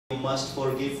must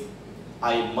forgive,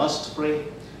 I must pray,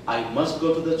 I must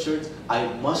go to the church, I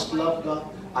must love God,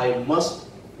 I must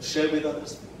share with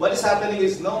others. What is happening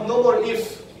is no more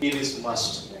if, it is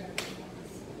must.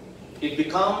 It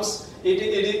becomes, it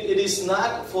is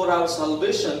not for our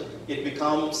salvation, it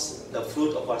becomes the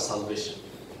fruit of our salvation.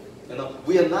 You know,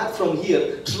 we are not from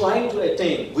here trying to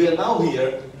attain, we are now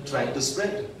here trying to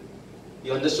spread.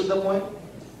 You understood the point?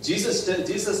 Jesus,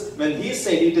 when he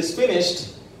said it is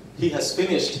finished, he has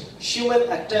finished human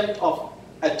attempt of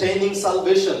attaining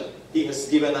salvation. He has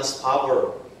given us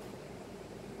power.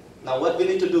 Now what we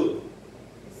need to do?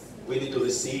 We need to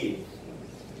receive.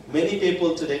 Many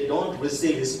people today don't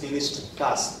receive his finished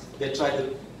task.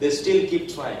 They still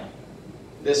keep trying.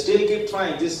 They still keep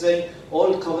trying. This is saying,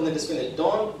 old covenant is finished.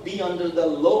 Don't be under the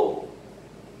law.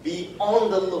 Be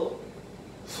on the law.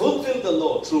 Fulfill the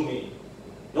law through me.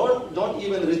 Don't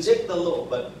even reject the law,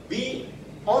 but be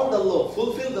on the law.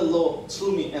 Fulfill the law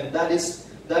through me, and that is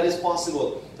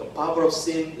possible. The power of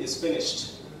sin is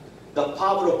finished. The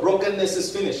power of brokenness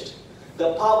is finished.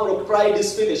 The power of pride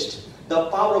is finished. The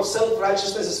power of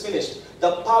self-righteousness is finished.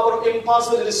 The power of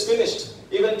impossibility is finished.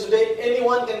 Even today,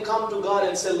 anyone can come to God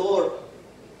and say, Lord,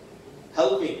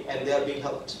 help me, and they are being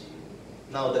helped.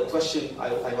 Now the question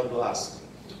I want to ask,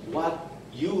 what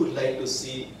you would like to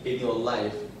see in your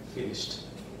life finished?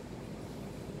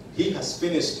 He has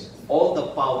finished all the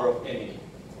power of enemy,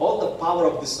 all the power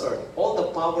of this earth, all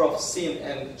the power of sin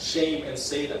and shame and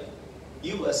Satan.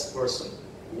 You as a person,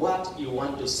 what you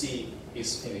want to see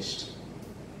is finished.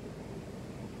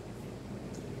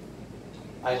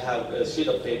 I have a sheet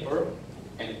of paper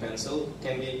and pencil.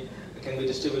 Can we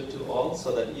distribute to all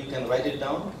so that you can write it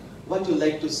down? What you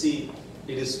like to see,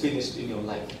 it is finished in your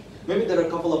life. Maybe there are a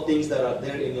couple of things that are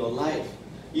there in your life.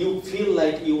 You feel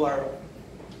like you are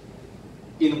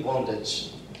in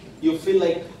bondage. You feel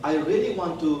like, I really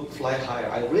want to fly higher.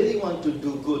 I really want to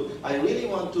do good. I really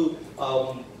want to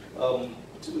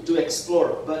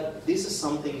explore. But this is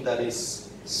something that is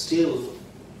still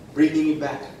bringing me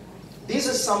back. This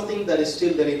is something that is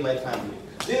still there in my family.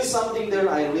 This is something that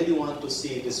I really want to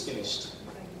see it is finished.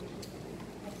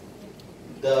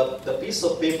 The piece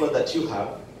of paper that you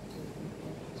have,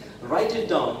 write it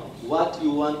down what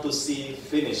you want to see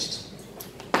finished.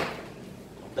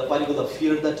 The particular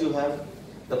fear that you have,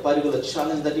 the particular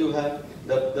challenge that you have,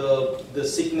 the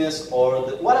sickness or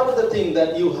whatever the thing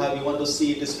that you have, you want to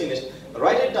see it is finished.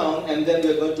 Write it down, and then we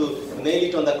are going to nail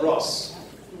it on the cross.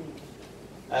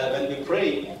 When we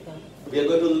pray, we are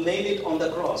going to nail it on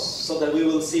the cross so that we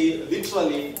will see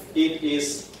literally it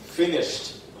is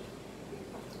finished.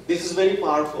 This is very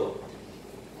powerful.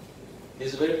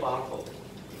 This is very powerful.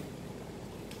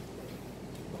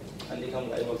 And become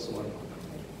live also one.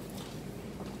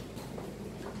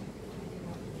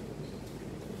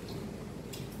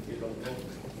 You don't know.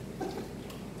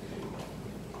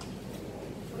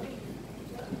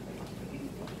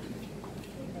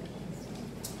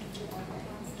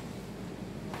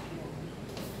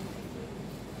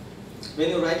 When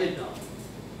you write it down,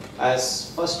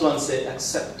 as first one say,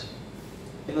 accept.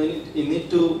 You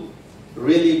need to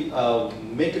really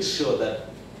make it sure that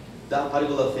that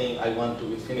particular thing I want to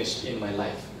be finished in my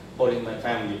life, or in my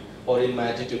family, or in my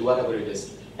attitude, whatever it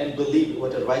is. And believe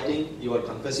what you're writing, you are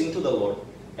confessing to the Lord,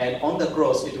 and on the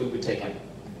cross it will be taken.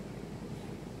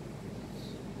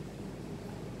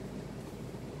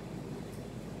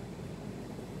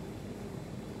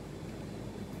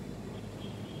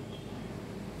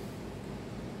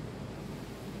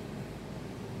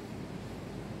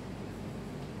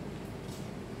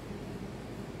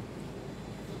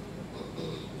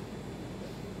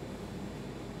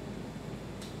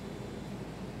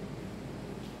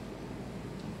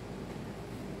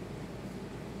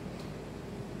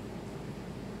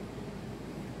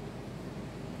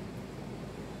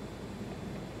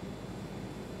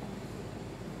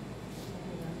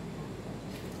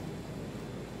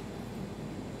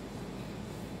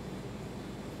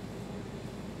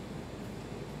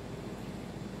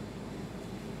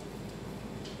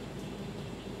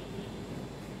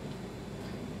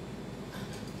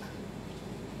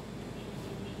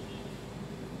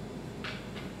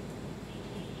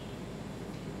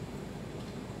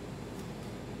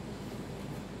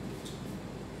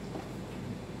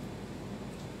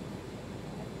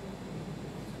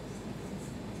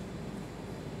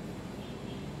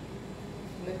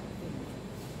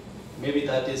 Maybe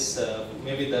that is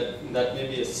maybe that may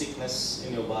be a sickness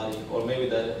in your body, or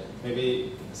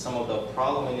maybe some of the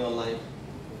problem in your life,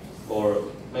 or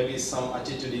maybe some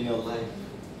attitude in your life,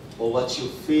 or what you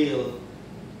feel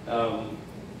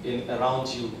around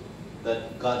you,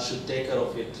 that God should take care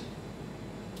of it.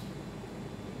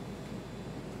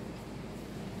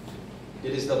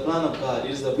 It is the plan of God,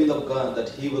 it is the will of God that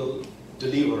He will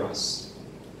deliver us.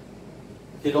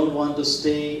 He don't want to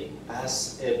stay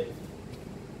as a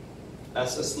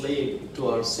slave to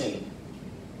our sin.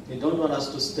 He don't want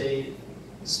us to stay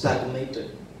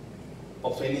stagnated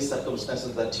of any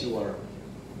circumstances that you are,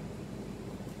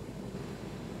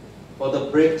 or the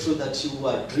breakthrough that you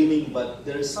are dreaming, but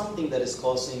there is something that is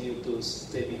causing you to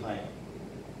stay behind.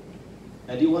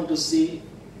 And you want to see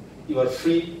you are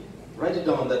free, write it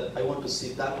down that I want to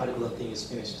see that particular thing is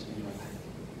finished in my life.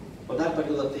 Or that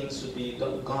particular thing should be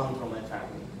gone from my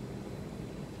family.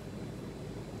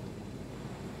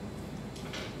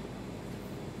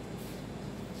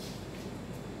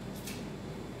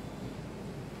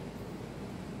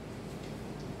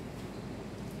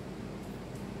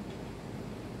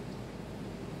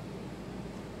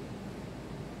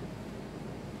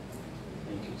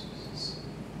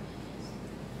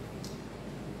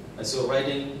 As you're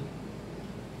writing,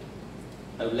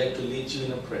 I would like to lead you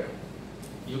in a prayer.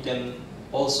 You can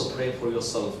also pray for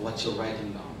yourself what you're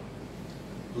writing down.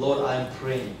 Lord, I am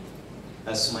praying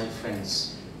as my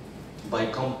friends by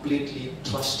completely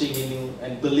trusting in you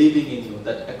and believing in you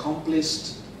that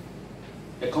accomplishment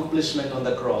on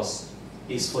the cross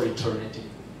is for eternity.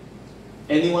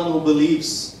 Anyone who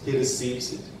believes, he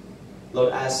receives it.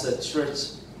 Lord, as a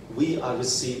church, we are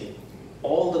receiving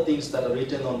all the things that are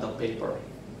written on the paper.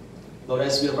 Lord,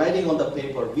 as we are writing on the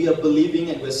paper, we are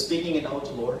believing and we are speaking it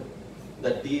out, Lord,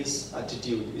 that this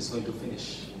attitude is going to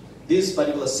finish. This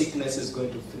particular sickness is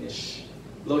going to finish.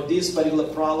 Lord, this particular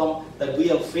problem that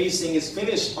we are facing is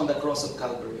finished on the cross of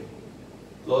Calvary.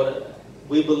 Lord,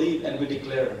 we believe and we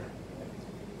declare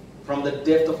from the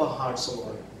depth of our hearts,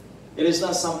 Lord. It is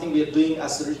not something we are doing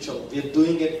as a ritual. We are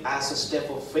doing it as a step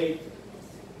of faith.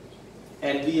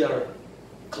 And we are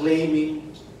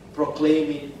claiming,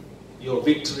 proclaiming your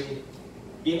victory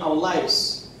in our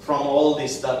lives from all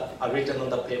this that are written on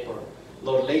the paper.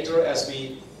 Lord, later as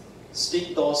we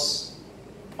stick those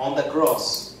on the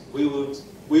cross, we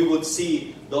would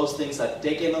see those things are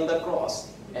taken on the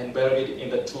cross and buried in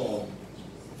the tomb.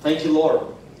 Thank you, Lord,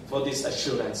 for this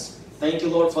assurance. Thank you,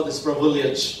 Lord, for this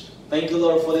privilege. Thank you,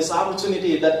 Lord, for this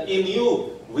opportunity that in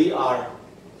you we are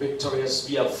victorious,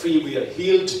 we are free, we are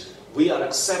healed, we are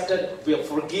accepted, we are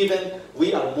forgiven,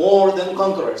 we are more than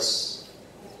conquerors.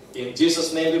 In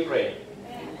Jesus' name we pray.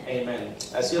 Amen.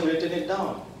 As you have written it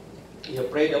down, you have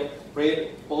prayed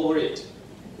over it.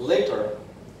 Later,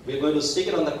 we're going to stick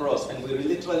it on the cross and we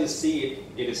literally see it,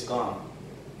 it is gone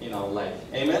in our life.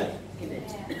 Amen? Amen.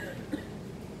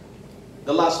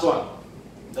 The last one,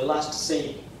 the last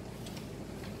saying,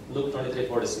 Luke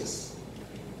 23:46.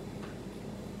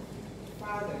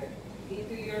 Father,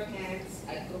 into your hands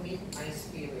I commit my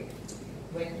spirit.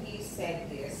 When he said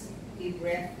this, he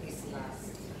breathed his last.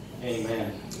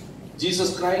 Amen.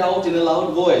 Jesus cried out in a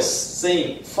loud voice,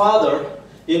 saying, Father,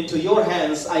 into your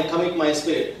hands I commit my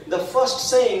spirit. The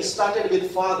first saying started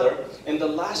with Father, and the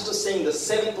last saying, the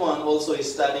seventh one, also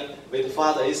is starting with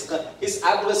Father. He's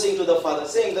addressing to the Father,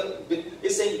 saying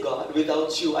God,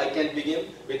 without you I can't begin,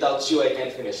 without you I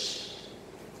can't finish.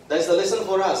 That's the lesson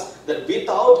for us, that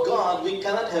without God we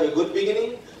cannot have a good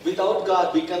beginning, without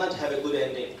God we cannot have a good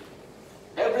ending.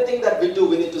 Everything that we do,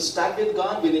 we need to start with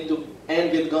God, we need to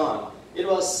end with God. It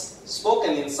was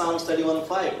spoken in Psalms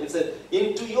 31:5. It said,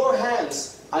 into your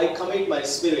hands I commit my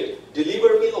spirit.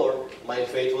 Deliver me, Lord, my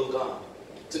faithful God.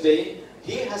 Today,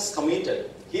 He has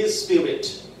committed His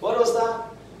spirit. What was that?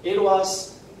 It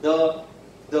was the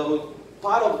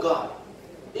part of God.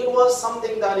 It was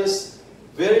something that is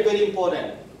very, very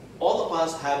important. All of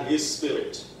us have His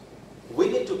spirit. We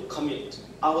need to commit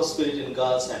our spirit in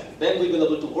God's hand. Then we will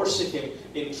be able to worship Him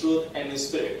in truth and in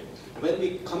spirit. When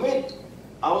we commit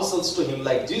ourselves to Him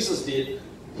like Jesus did,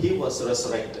 He was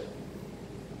resurrected.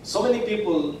 So many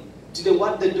people today,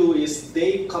 what they do is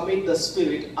they commit the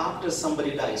spirit after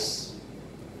somebody dies.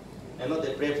 You know,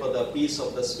 they pray for the peace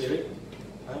of the spirit,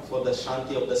 for the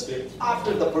shanti of the spirit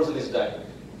after the person is died.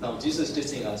 Now Jesus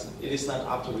is teaching us, it is not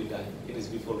after we die, it is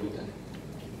before we die.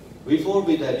 Before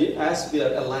we die, as we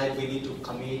are alive, we need to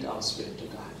commit our spirit to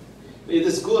God. It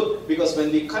is good because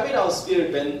when we commit our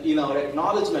spirit, when in our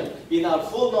acknowledgement, in our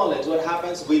full knowledge, what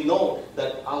happens? We know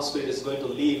that our spirit is going to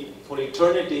live for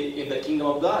eternity in the kingdom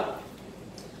of God.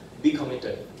 Be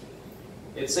committed.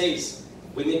 It says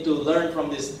we need to learn from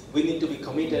this. We need to be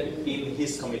committed in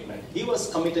His commitment. He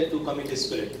was committed to commit His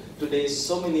spirit. Today,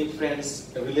 so many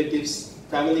friends, relatives,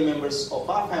 family members of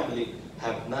our family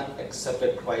have not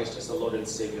accepted Christ as the Lord and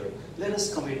Savior. Let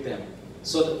us commit them.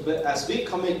 So that as we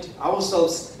commit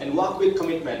ourselves and walk with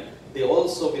commitment, they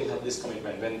also will have this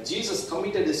commitment. When Jesus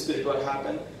committed His spirit, what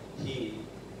happened? He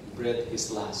breathed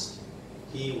His last.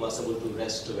 he was able to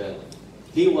rest well.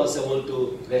 He was able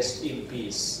to rest in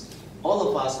peace. All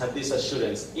of us have this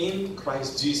assurance in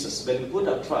Christ Jesus. When we put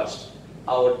our trust,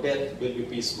 our death will be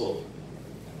peaceful.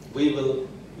 We will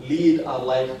lead our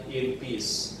life in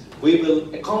peace. We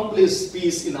will accomplish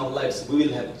peace in our lives. We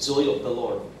will have joy of the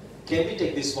Lord. Can we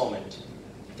take this moment?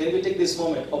 Can we take this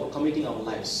moment of committing our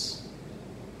lives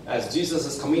as Jesus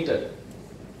is committed?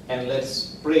 And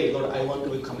let's pray, Lord, I want to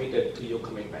be committed to your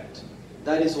commitment.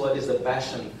 That is what is the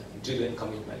passion-driven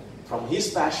commitment. From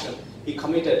his passion, he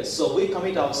committed. So we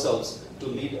commit ourselves to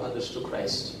lead others to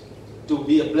Christ, to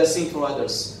be a blessing for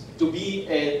others, to be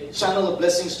a channel of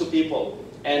blessings to people.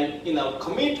 And in our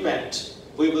commitment,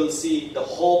 we will see the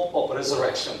hope of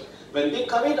resurrection. When we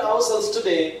commit ourselves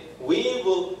today, we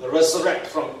will resurrect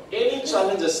from any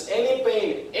challenges, any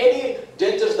pain, any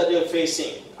dangers that we are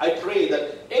facing. I pray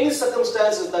that any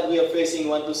circumstances that we are facing, you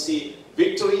want to see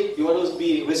victory, you want to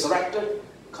be resurrected,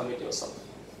 commit yourself.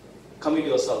 Commit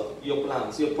yourself, your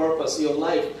plans, your purpose, your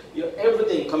life, your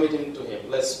everything, committing to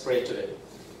him. Let's pray today.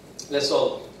 Let's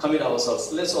all commit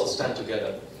ourselves. Let's all stand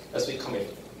together as we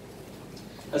commit.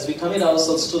 As we commit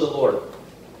ourselves to the Lord,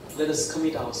 let us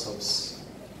commit ourselves.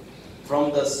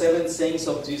 From the 7 sayings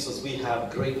of Jesus, we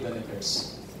have great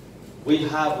benefits. We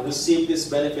have received this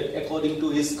benefit according to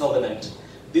his covenant.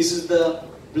 This is the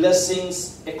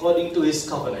blessings according to his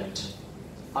covenant.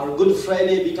 Our Good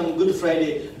Friday became Good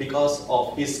Friday because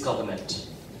of his covenant.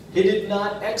 He did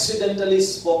not accidentally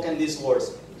spoken these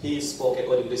words. He spoke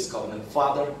according to his covenant.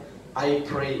 Father, I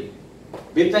pray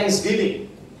with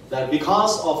thanksgiving that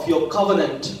because of your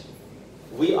covenant,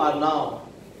 we are now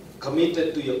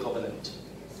committed to your covenant.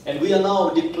 And we are now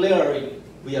declaring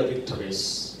we are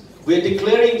victorious. We are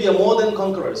declaring we are more than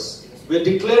conquerors. We are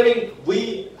declaring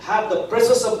we have the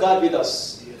presence of God with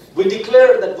us. We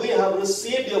declare that we have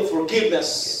received your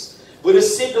forgiveness. We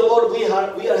received the Lord. We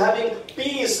are having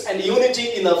peace and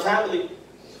unity in our family.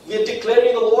 We are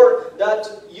declaring, the Lord,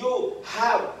 that you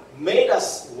have made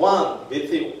us one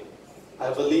with you.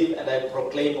 I believe and I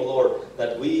proclaim, O Lord,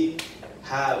 that we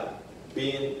have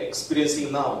been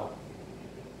experiencing now.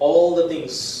 All the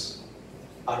things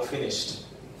are finished.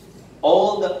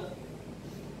 All the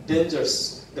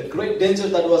dangers, the great danger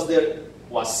that was there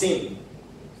was sin,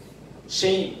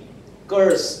 shame,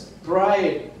 curse,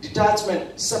 pride,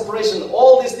 detachment, separation.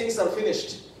 All these things are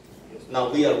finished.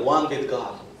 Now we are one with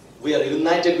God. We are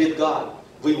united with God.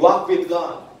 We walk with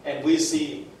God and we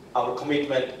see our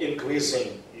commitment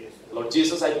increasing. Lord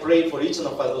Jesus, I pray for each one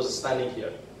of us those standing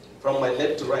here, from my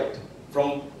left to right,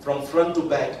 from front to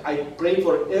back. I pray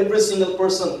for every single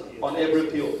person on every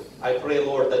pew. I pray,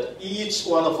 Lord, that each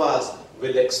one of us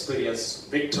will experience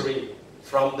victory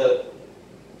from the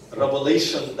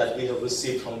revelation that we have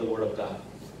received from the Word of God.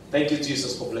 Thank you,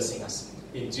 Jesus, for blessing us.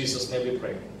 In Jesus' name we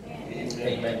pray.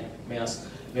 Amen.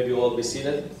 May we all be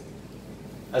seated.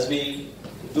 As we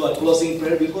do a closing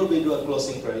prayer, before we do a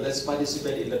closing prayer, let's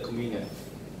participate in the communion,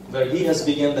 where he has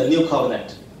begun the new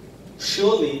covenant.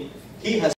 Surely he has